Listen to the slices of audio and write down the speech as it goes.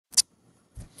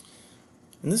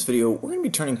In this video, we're going to be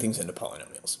turning things into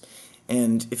polynomials.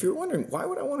 And if you're wondering, why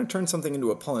would I want to turn something into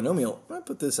a polynomial, I'm going to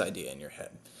put this idea in your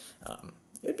head.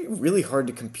 It'd be really hard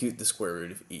to compute the square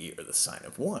root of e or the sine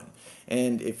of 1.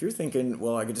 And if you're thinking,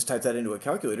 well, I could just type that into a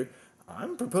calculator,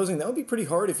 I'm proposing that would be pretty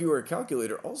hard if you were a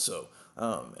calculator also.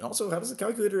 And also, how does the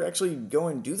calculator actually go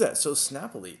and do that so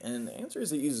snappily? And the answer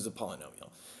is it uses a polynomial.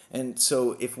 And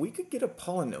so if we could get a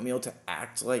polynomial to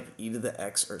act like e to the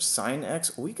x or sine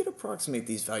x, we could approximate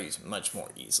these values much more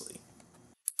easily.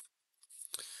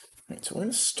 All right, so we're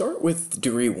going to start with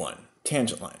degree 1,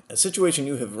 tangent line, a situation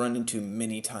you have run into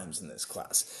many times in this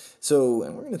class.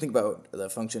 And we're going to think about the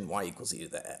function y equals e to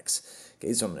the x.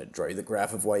 Okay, so I'm going to draw you the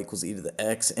graph of y equals e to the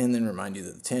x, and then remind you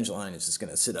that the tangent line is just going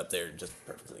to sit up there just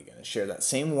perfectly, going to share that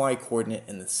same y coordinate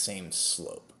and the same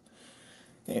slope.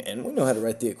 And we know how to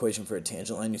write the equation for a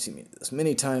tangent line. You see me do this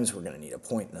many times. We're going to need a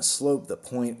point and a slope. The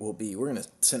point will be, we're going to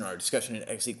center our discussion at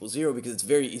x equals 0 because it's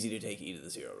very easy to take e to the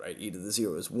 0, right? E to the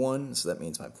 0 is 1, so that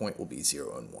means my point will be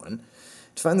 0 and 1.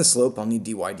 To find the slope, I'll need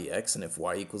dy dx, and if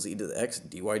y equals e to the x,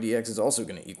 dy dx is also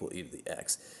going to equal e to the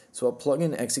x. So I'll plug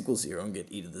in x equals 0 and get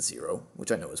e to the 0,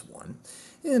 which I know is 1.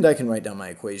 And I can write down my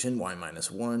equation, y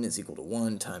minus 1 is equal to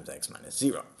 1 times x minus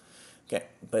 0. Okay,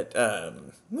 but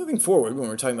moving forward, when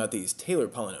we're talking about these Taylor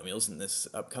polynomials in this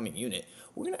upcoming unit,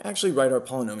 we're going to actually write our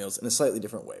polynomials in a slightly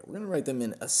different way. We're going to write them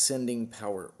in ascending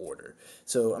power order.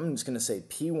 So I'm just going to say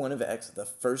p1 of x, the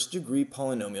first degree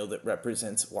polynomial that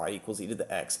represents y equals e to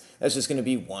the x, that's just going to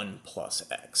be 1 plus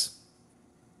x.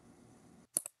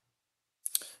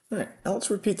 All right, now let's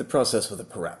repeat the process with a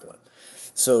parabola.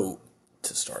 So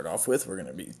to start off with, we're going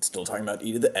to be still talking about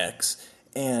e to the x.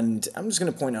 And I'm just going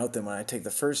to point out that when I take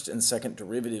the first and second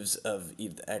derivatives of e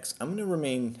to the x, I'm going to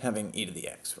remain having e to the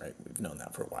x, right? We've known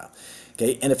that for a while.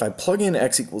 Okay, and if I plug in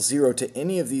x equals 0 to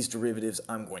any of these derivatives,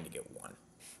 I'm going to get 1.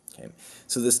 Okay,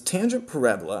 so this tangent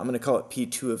parabola, I'm going to call it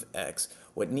p2 of x.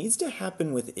 What needs to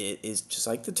happen with it is, just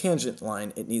like the tangent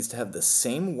line, it needs to have the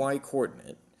same y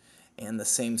coordinate and the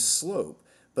same slope,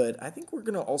 but I think we're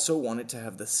going to also want it to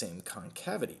have the same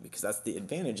concavity, because that's the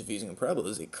advantage of using a parabola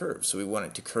is it curves. So we want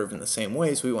it to curve in the same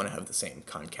way, so we want to have the same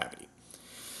concavity.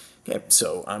 Okay,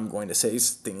 so I'm going to say,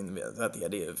 thinking about the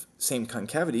idea of same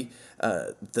concavity,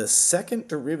 the second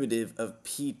derivative of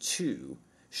p2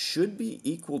 should be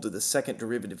equal to the second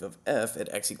derivative of f at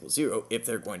x equals 0 if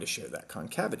they're going to share that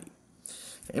concavity.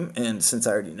 And since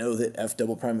I already know that f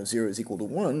double prime of 0 is equal to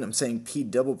 1, I'm saying p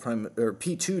double prime, or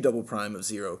p2 double prime of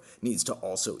 0 needs to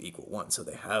also equal 1, so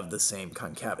they have the same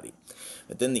concavity.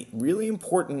 But then the really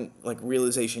important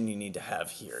realization you need to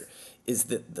have here is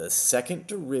that the second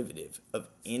derivative of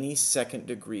any second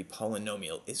degree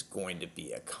polynomial is going to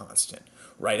be a constant.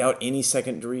 Write out any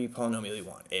second degree polynomial you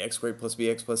want, ax squared plus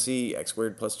bx plus c, x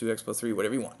squared plus 2x plus 3,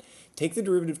 whatever you want. Take the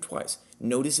derivative twice.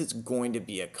 Notice it's going to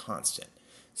be a constant.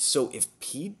 So if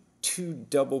p2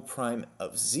 double prime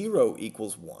of 0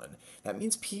 equals 1, that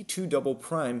means p2 double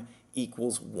prime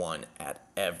equals 1 at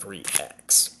every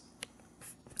x.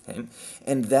 Okay?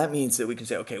 And that means that we can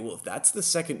say, okay, well, if that's the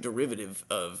second derivative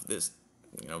of this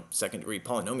second degree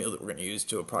polynomial that we're going to use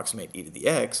to approximate e to the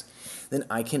x, then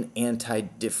I can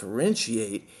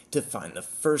anti-differentiate to find the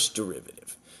first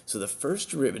derivative. So the first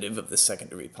derivative of the second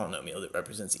degree polynomial that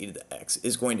represents e to the x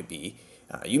is going to be,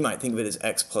 you might think of it as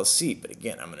x plus c, but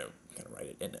again, I'm going to write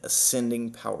it in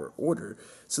ascending power order.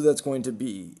 So that's going to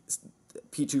be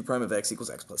p2 prime of x equals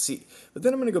x plus c. But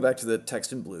then I'm going to go back to the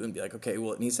text in blue and be like, okay,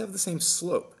 well, it needs to have the same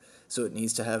slope. So it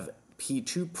needs to have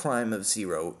p2 prime of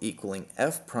 0 equaling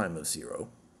f prime of 0,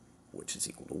 which is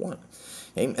equal to 1.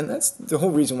 Okay? And that's the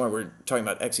whole reason why we're talking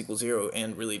about x equals 0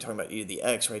 and really talking about e to the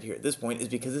x right here at this point, is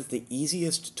because it's the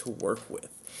easiest to work with.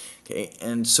 Okay?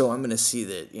 And so I'm going to see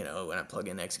that, when I plug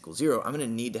in x equals 0, I'm going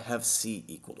to need to have c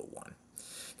equal to 1.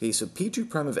 Okay, so p2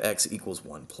 prime of x equals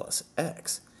 1 plus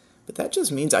x. But that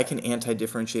just means I can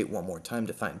anti-differentiate one more time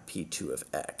to find p2 of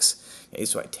x. Okay,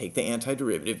 so I take the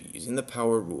antiderivative using the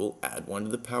power rule, add 1 to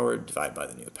the power, divide by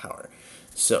the new power.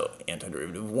 So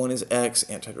antiderivative of 1 is x,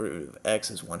 antiderivative of x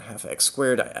is 1/2 x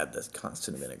squared. I add the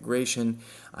constant of integration.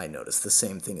 I notice the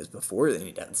same thing as before. They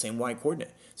need to add the same y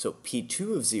coordinate. So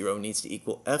p2 of 0 needs to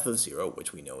equal f of 0,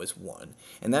 which we know is 1.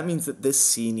 And that means that this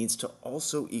c needs to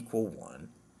also equal 1.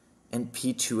 And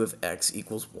p2 of x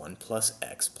equals 1 plus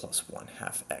x plus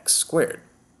 1/2 x squared.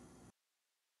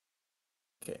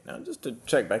 Okay, now just to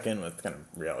check back in with kind of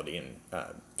reality and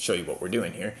show you what we're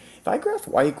doing here. If I graph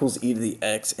y equals e to the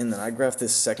x, and then I graph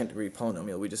this second degree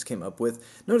polynomial we just came up with,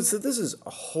 notice that this is a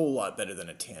whole lot better than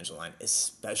a tangent line,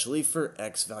 especially for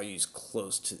x values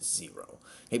close to 0.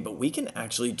 Okay, but we can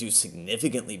actually do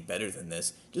significantly better than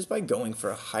this just by going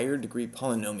for a higher degree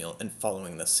polynomial and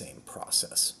following the same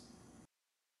process.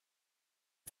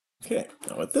 Okay,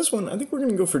 now with this one, I think we're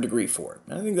going to go for degree 4.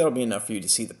 And I think that'll be enough for you to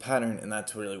see the pattern, and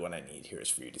that's really what I need here is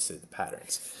for you to see the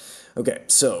patterns. Okay,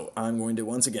 so I'm going to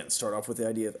once again start off with the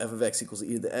idea of f of x equals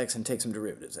e to the x and take some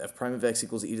derivatives. F prime of x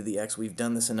equals e to the x. We've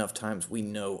done this enough times. We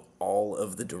know all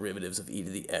of the derivatives of e to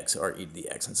the x are e to the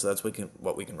x, and so that's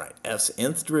what we can write. F's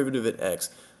nth derivative at x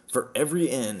for every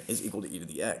n is equal to e to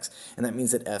the x, and that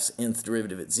means that f's nth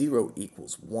derivative at 0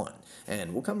 equals 1.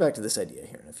 And we'll come back to this idea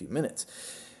here in a few minutes.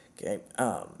 Okay,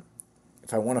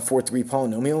 if I want a fourth degree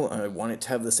polynomial, I want it to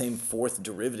have the same fourth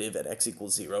derivative at x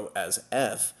equals 0 as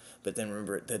f, but then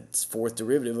remember that fourth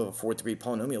derivative of a fourth degree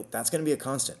polynomial, that's going to be a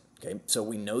constant. Okay, so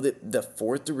we know that the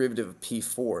fourth derivative of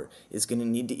p4 is going to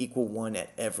need to equal 1 at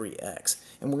every x,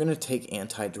 and we're going to take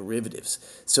antiderivatives.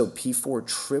 So p4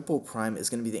 triple prime is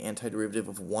going to be the antiderivative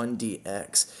of 1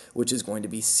 dx, which is going to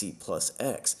be c plus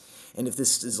x. And if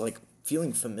this is like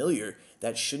feeling familiar,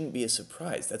 that shouldn't be a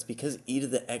surprise. That's because e to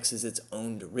the x is its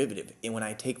own derivative. And when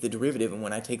I take the derivative and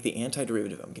when I take the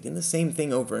antiderivative, I'm getting the same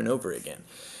thing over and over again.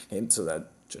 Okay, so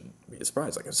that shouldn't be a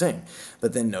surprise, like I was saying.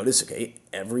 But then notice, okay,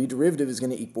 every derivative is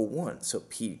going to equal 1. So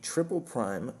p triple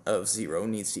prime of 0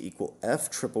 needs to equal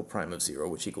f triple prime of 0,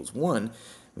 which equals 1,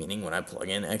 meaning when I plug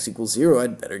in x equals 0,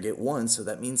 I'd better get 1, so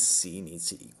that means c needs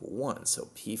to equal 1. So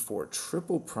p4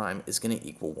 triple prime is going to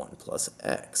equal 1 plus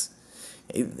x.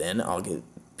 Okay, then I'll get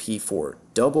p4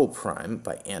 double prime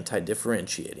by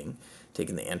anti-differentiating,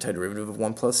 taking the antiderivative of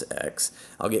 1 plus x.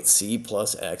 I'll get c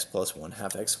plus x plus 1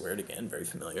 half x squared, again, very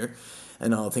familiar.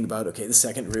 And I'll think about, okay, the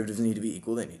second derivatives need to be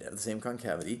equal. They need to have the same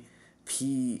concavity.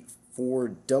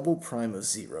 p4 double prime of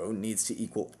 0 needs to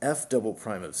equal f double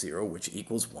prime of 0, which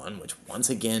equals 1, which once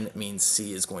again means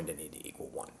c is going to need to equal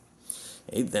 1.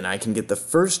 Okay, then I can get the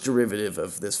first derivative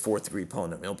of this fourth degree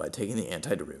polynomial by taking the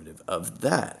antiderivative of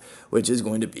that, which is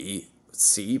going to be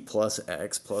c plus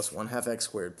x plus 1 half x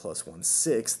squared plus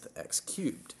 1/6 x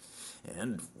cubed.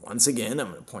 And once again,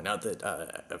 I'm going to point out that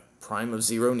a prime of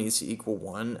 0 needs to equal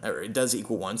 1, or it does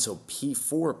equal 1, so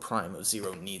p4 prime of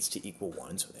 0 needs to equal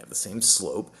 1, so they have the same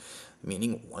slope,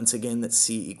 meaning once again that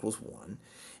c equals 1.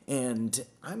 And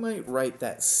I might write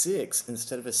that 6,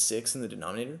 instead of a 6 in the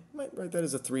denominator, I might write that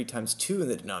as a 3 times 2 in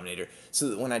the denominator, so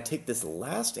that when I take this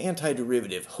last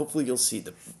antiderivative, hopefully you'll see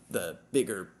the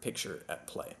bigger picture at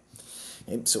play.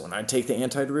 And so when I take the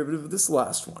antiderivative of this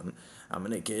last one, I'm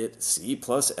going to get c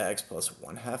plus x plus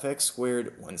 1 half x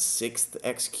squared, 1/6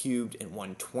 x cubed, and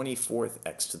 1/24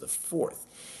 x to the 4th.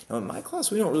 Now in my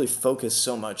class, we don't really focus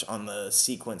so much on the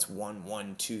sequence 1,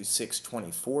 1, 2, 6,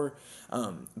 24,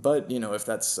 but you know, if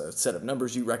that's a set of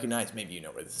numbers you recognize, maybe you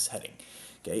know where this is heading.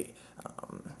 Okay,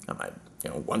 I might,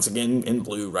 once again in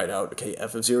blue write out, okay,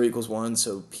 f of 0 equals 1,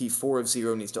 so p4 of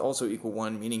 0 needs to also equal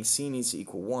 1, meaning c needs to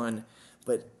equal 1,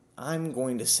 but I'm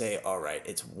going to say, all right,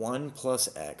 it's 1 plus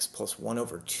x plus 1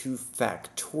 over 2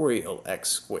 factorial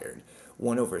x squared,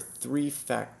 1 over 3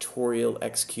 factorial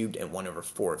x cubed, and 1 over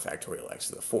 4 factorial x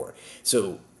to the 4.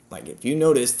 So, like, if you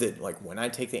notice that, like, when I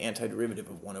take the antiderivative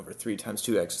of 1 over 3 times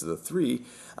 2x to the 3,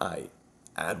 I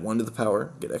add 1 to the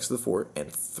power, get x to the 4,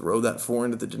 and throw that 4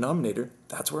 into the denominator,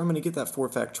 that's where I'm going to get that 4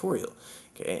 factorial.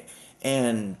 Okay,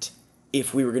 and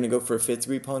if we were going to go for a fifth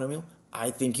degree polynomial,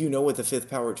 I think you know what the fifth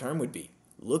power term would be.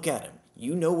 Look at him.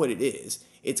 You know what it is.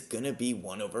 It's going to be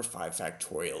 1 over 5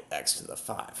 factorial x to the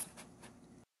 5.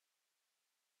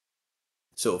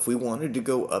 So if we wanted to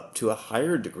go up to a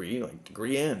higher degree, like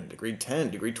degree n, degree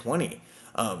 10, degree 20,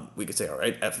 we could say, all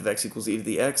right, f of x equals e to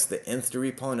the x. The nth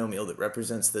degree polynomial that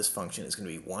represents this function is going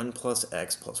to be 1 plus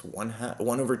x plus 1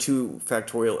 over 2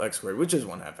 factorial x squared, which is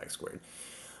 1 half x squared,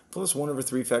 plus 1 over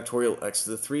 3 factorial x to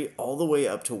the 3, all the way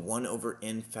up to 1 over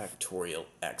n factorial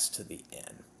x to the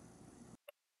n.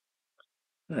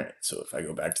 Alright, so if I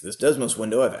go back to this Desmos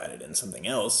window, I've added in something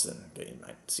else, and you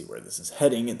might see where this is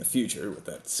heading in the future with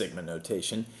that sigma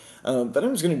notation. But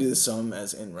I'm just going to do the sum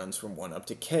as n runs from 1 up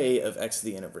to k of x to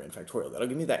the n over n factorial. That'll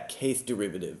give me that kth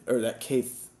derivative, or that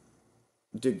kth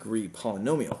degree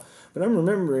polynomial. But I'm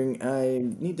remembering I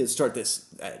need to start this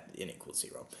at n equals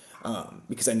 0.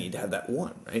 Because I need to have that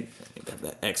 1, right? I need to have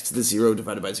that x to the 0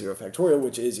 divided by 0 factorial,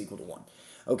 which is equal to 1.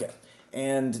 Okay.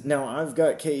 And now I've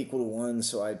got k equal to 1,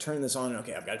 so I turn this on, and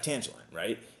okay, I've got a tangent line,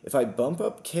 right? If I bump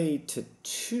up k to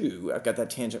 2, I've got that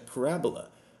tangent parabola,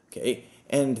 okay?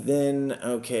 And then,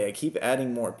 okay, I keep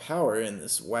adding more power, and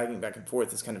this wagging back and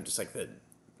forth is kind of just like the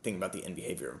thing about the end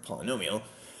behavior of a polynomial.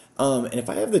 And if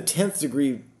I have the 10th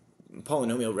degree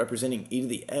polynomial representing e to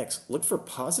the x, look for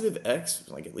positive x,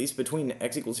 like at least between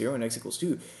x equals 0 and x equals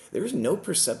 2. There is no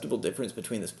perceptible difference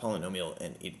between this polynomial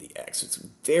and e to the x. It's a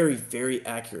very, very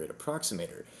accurate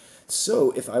approximator.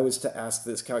 So if I was to ask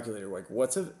this calculator, like,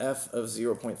 what's f of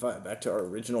 0.5? Back to our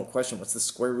original question, what's the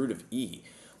square root of e?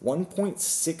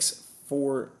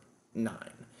 1.649.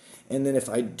 And then if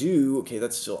I do, okay,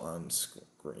 that's still on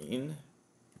screen,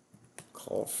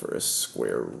 call for a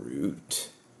square root,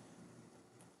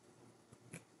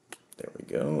 there we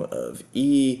go, of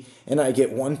e, and I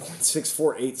get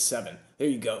 1.6487. There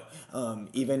you go.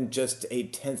 Even just a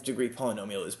 10th degree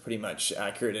polynomial is pretty much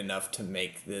accurate enough to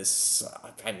make this,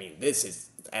 I mean, this is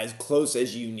as close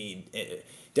as you need,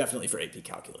 definitely for AP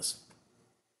Calculus.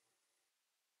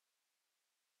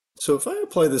 So if I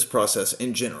apply this process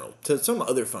in general to some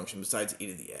other function besides e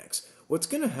to the x, what's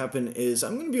going to happen is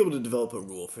I'm going to be able to develop a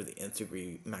rule for the nth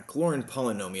degree Maclaurin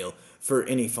polynomial for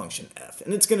any function f,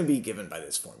 and it's going to be given by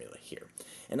this formula here.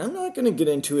 And I'm not going to get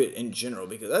into it in general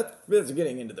because that's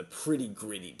getting into the pretty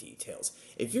gritty details.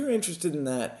 If you're interested in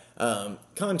that,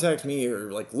 contact me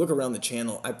or like look around the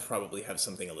channel. I probably have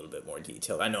something a little bit more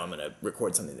detailed. I know I'm going to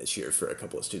record something this year for a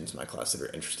couple of students in my class that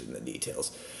are interested in the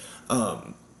details.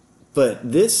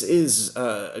 But this is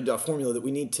a formula that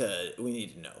we need to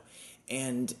know.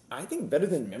 And I think better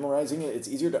than memorizing it, it's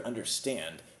easier to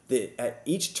understand that at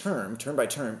each term by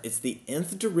term, it's the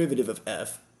nth derivative of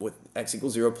f with x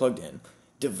equals 0 plugged in,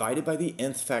 divided by the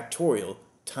nth factorial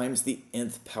times the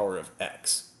nth power of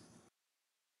x.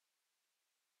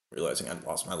 Realizing I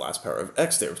lost my last power of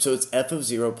x there. So it's f of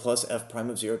 0 plus f prime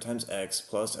of 0 times x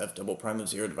plus f double prime of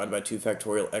 0 divided by 2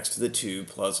 factorial x to the 2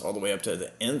 plus all the way up to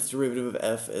the nth derivative of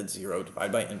f at 0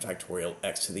 divided by n factorial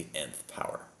x to the nth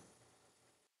power.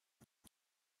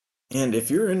 And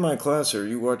if you're in my class or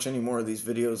you watch any more of these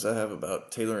videos I have about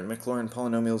Taylor and Maclaurin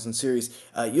polynomials and series,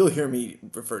 you'll hear me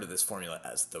refer to this formula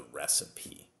as the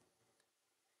recipe.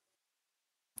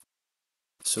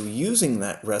 So using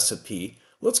that recipe,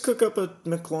 let's cook up a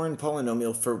Maclaurin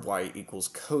polynomial for y equals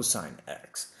cosine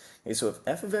x. Okay, so if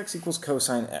f of x equals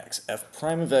cosine x, f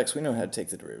prime of x, we know how to take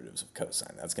the derivatives of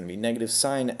cosine. That's going to be negative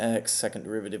sine x, second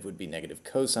derivative would be negative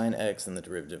cosine x, and the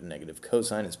derivative of negative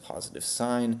cosine is positive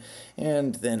sine,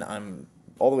 and then I'm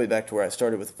all the way back to where I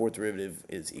started with fourth derivative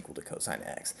is equal to cosine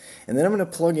x. And then I'm going to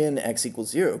plug in x equals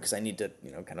 0 because I need to,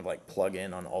 kind of like plug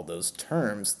in on all those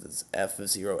terms, this f of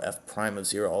 0, f prime of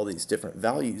 0, all these different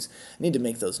values. I need to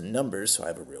make those numbers so I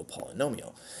have a real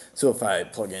polynomial. So if I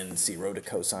plug in 0 to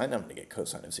cosine, I'm going to get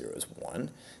cosine of 0 as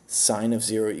 1, sine of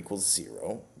 0 equals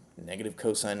 0, negative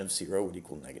cosine of 0 would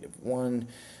equal negative 1,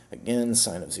 again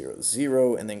sine of 0 is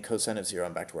 0, and then cosine of 0,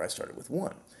 I'm back to where I started with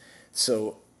 1.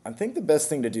 So I think the best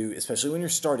thing to do, especially when you're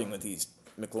starting with these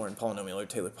Maclaurin polynomial or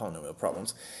Taylor polynomial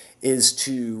problems, is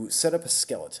to set up a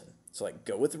skeleton. So like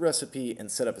go with the recipe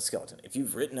and set up a skeleton. If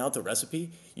you've written out the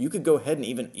recipe, you could go ahead and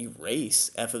even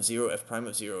erase f of 0, f prime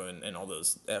of 0, and all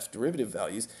those f derivative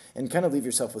values and kind of leave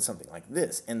yourself with something like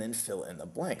this and then fill in the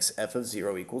blanks. F of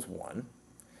 0 equals 1,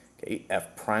 okay,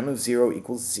 f prime of 0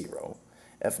 equals 0,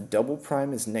 f double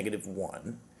prime is negative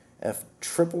 1, f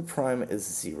triple prime is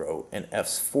 0, and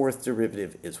f's fourth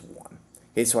derivative is 1.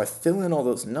 Okay, so I fill in all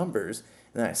those numbers,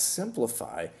 and then I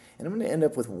simplify, and I'm going to end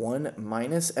up with 1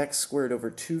 minus x squared over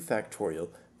 2 factorial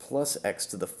plus x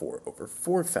to the 4 over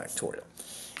 4 factorial.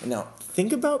 And now,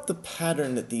 think about the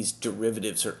pattern that these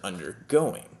derivatives are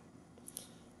undergoing.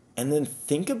 And then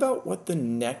think about what the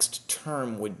next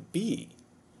term would be,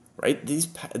 right?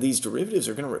 These derivatives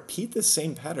are going to repeat the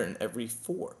same pattern every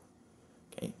 4.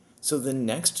 Okay? So the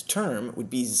next term would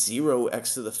be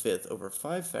 0x to the 5th over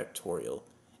 5 factorial,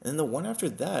 and then the one after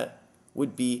that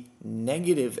would be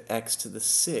negative x to the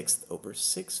 6th over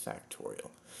 6 factorial.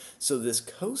 So this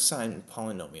cosine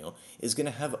polynomial is going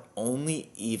to have only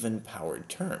even-powered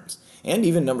terms, and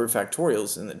even number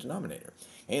factorials in the denominator.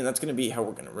 And that's going to be how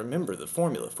we're going to remember the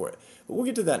formula for it. But we'll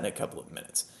get to that in a couple of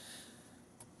minutes.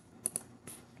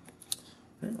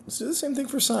 All right, let's do the same thing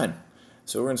for sine.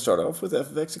 So we're going to start off with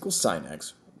f of x equals sine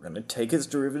x. We're going to take its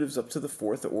derivatives up to the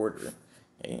 4th order.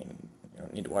 Okay, and you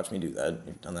don't need to watch me do that.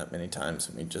 We've done that many times,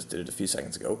 and we just did it a few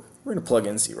seconds ago. We're going to plug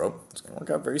in 0. It's going to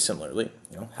work out very similarly.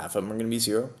 Half of them are going to be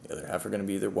 0. The other half are going to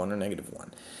be either 1 or negative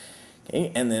 1.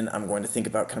 Okay, and then I'm going to think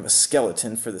about kind of a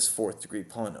skeleton for this 4th degree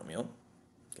polynomial.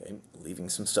 Okay, leaving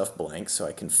some stuff blank so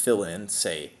I can fill in,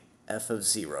 say, f of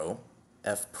 0,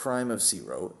 f prime of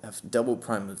 0, f double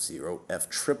prime of 0, f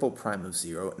triple prime of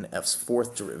 0, and f's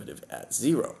fourth derivative at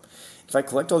 0. If I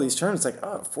collect all these terms, it's like,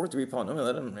 oh, 4th degree polynomial,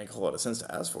 that doesn't make a whole lot of sense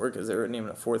to ask for because they're naming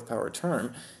a 4th power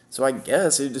term. So I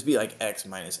guess it would just be like x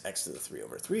minus x to the 3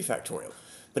 over 3 factorial.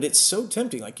 But it's so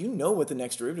tempting, like you know what the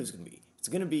next derivative is going to be. It's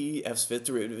going to be f's 5th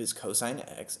derivative is cosine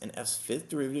x, and f's 5th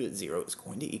derivative at 0 is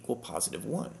going to equal positive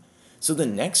 1. So the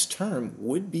next term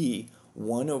would be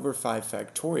 1 over 5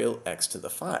 factorial x to the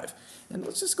 5. And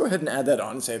let's just go ahead and add that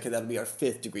on and say, okay, that'll be our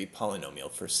 5th degree polynomial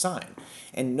for sine.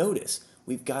 And notice,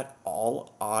 we've got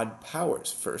all odd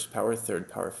powers, 1st power, 3rd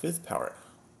power, 5th power.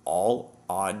 all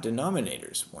odd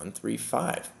denominators, 1, 3,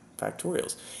 5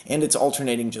 factorials. And it's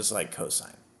alternating just like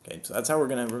cosine. Okay, so that's how we're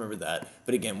going to remember that.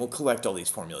 But again, we'll collect all these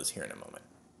formulas here in a moment.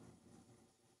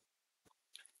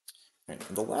 All right,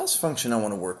 the last function I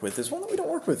want to work with is one that we don't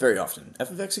work with very often. F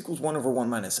of x equals 1 over 1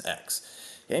 minus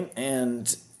x. Okay,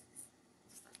 and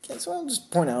so I'll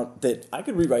just point out that I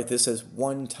could rewrite this as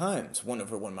 1 times 1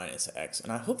 over 1 minus x,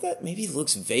 and I hope that maybe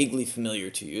looks vaguely familiar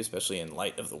to you, especially in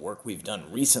light of the work we've done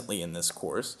recently in this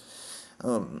course.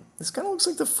 This kind of looks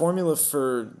like the formula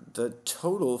for the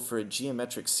total for a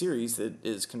geometric series that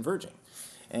is converging.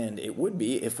 And it would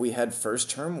be if we had first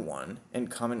term 1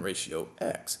 and common ratio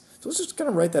x. So let's just kind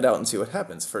of write that out and see what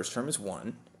happens. First term is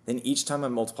 1. Then each time I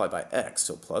multiply by x,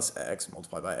 so plus x,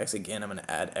 multiply by x again, I'm going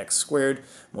to add x squared,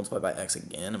 multiply by x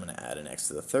again, I'm going to add an x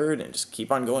to the third, and just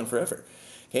keep on going forever.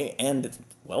 Okay, and,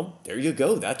 well, there you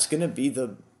go. That's going to be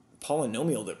the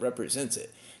polynomial that represents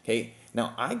it. Okay,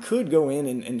 now I could go in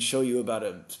and show you about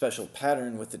a special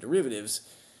pattern with the derivatives,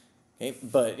 okay,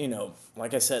 but,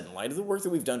 like I said, in light of the work that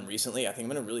we've done recently, I think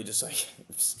I'm going to really just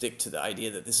stick to the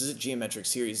idea that this is a geometric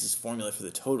series, this formula for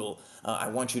the total. I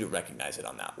want you to recognize it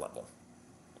on that level.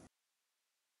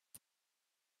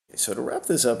 So to wrap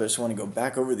this up, I just want to go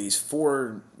back over these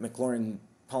 4 Maclaurin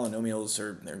polynomials,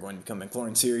 or they're going to become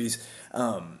Maclaurin series,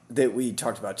 that we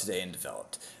talked about today and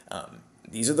developed.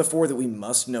 These are the 4 that we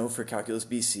must know for Calculus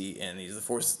BC, and these are the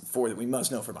four that we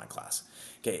must know for my class.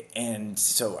 Okay, and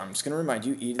so I'm just going to remind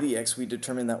you, e to the x, we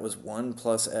determined that was 1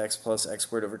 plus x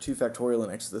squared over 2 factorial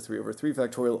and x to the 3 over 3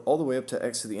 factorial, all the way up to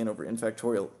x to the n over n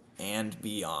factorial and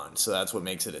beyond. So that's what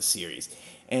makes it a series.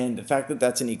 And the fact that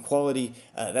that's an equality,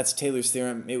 that's Taylor's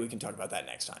theorem. Maybe we can talk about that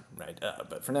next time, right?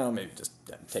 But for now, maybe just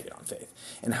take it on faith.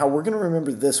 And how we're going to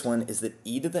remember this one is that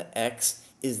e to the x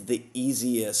is the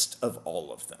easiest of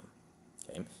all of them.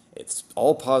 Okay? It's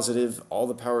all positive, all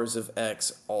the powers of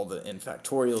x, all the n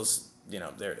factorials,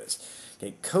 there it is.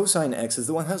 Okay, cosine x is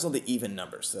the one that has all the even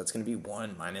numbers. So that's going to be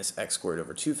 1 minus x squared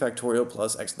over 2 factorial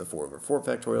plus x to the 4 over 4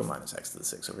 factorial minus x to the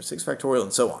 6 over 6 factorial,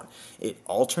 and so on. It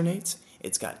alternates.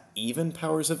 It's got even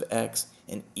powers of x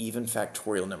and even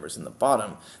factorial numbers in the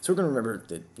bottom. So we're going to remember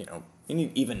that, you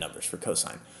need even numbers for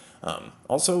cosine.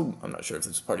 Also, I'm not sure if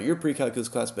this is part of your pre-calculus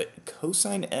class, but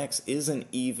cosine x is an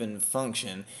even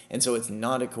function, and so it's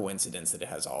not a coincidence that it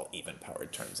has all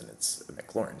even-powered terms in its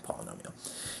Maclaurin polynomial.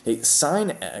 Okay,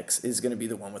 sine x is going to be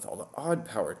the one with all the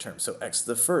odd-powered terms, so x to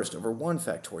the first over 1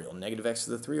 factorial, negative x to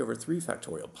the 3 over 3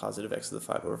 factorial, positive x to the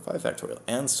 5 over 5 factorial,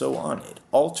 and so on. It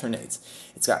alternates.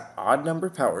 It's got odd number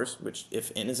powers, which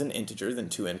if n is an integer, then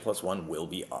 2n plus 1 will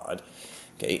be odd,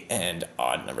 okay, and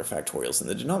odd number factorials in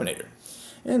the denominator.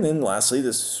 And then lastly,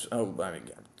 I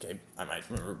might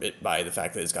remember it by the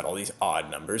fact that it's got all these odd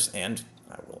numbers, and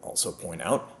I will also point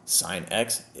out sine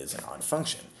x is an odd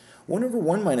function. 1 over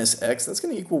 1 minus x, that's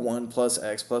going to equal 1 plus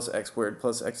x squared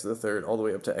plus x to the third all the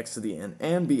way up to x to the n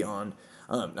and beyond.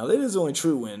 Now that is only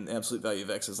true when the absolute value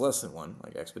of x is less than 1,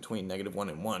 like x between negative 1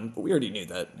 and 1, but we already knew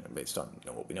that based on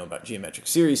what we know about geometric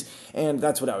series, and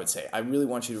that's what I would say. I really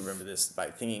want you to remember this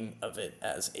by thinking of it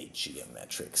as a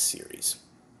geometric series.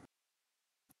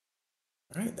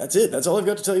 All right, that's it. That's all I've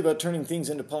got to tell you about turning things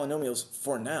into polynomials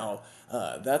for now.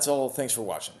 That's all. Thanks for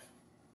watching.